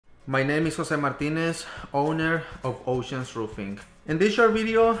My name is Jose Martinez, owner of Oceans Roofing. In this short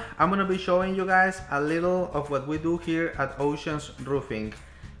video, I'm going to be showing you guys a little of what we do here at Oceans Roofing.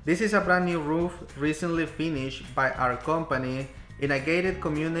 This is a brand new roof recently finished by our company in a gated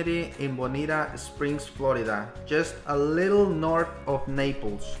community in Bonita Springs, Florida, just a little north of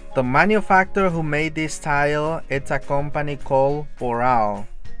Naples. The manufacturer who made this tile, it's a company called Boral.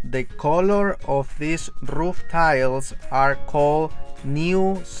 The color of these roof tiles are called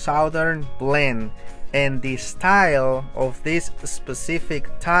New Southern Blend, and the style of this specific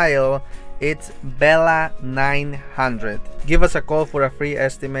tile, it's Bella 900. Give us a call for a free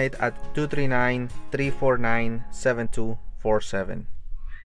estimate at 239-349-7247.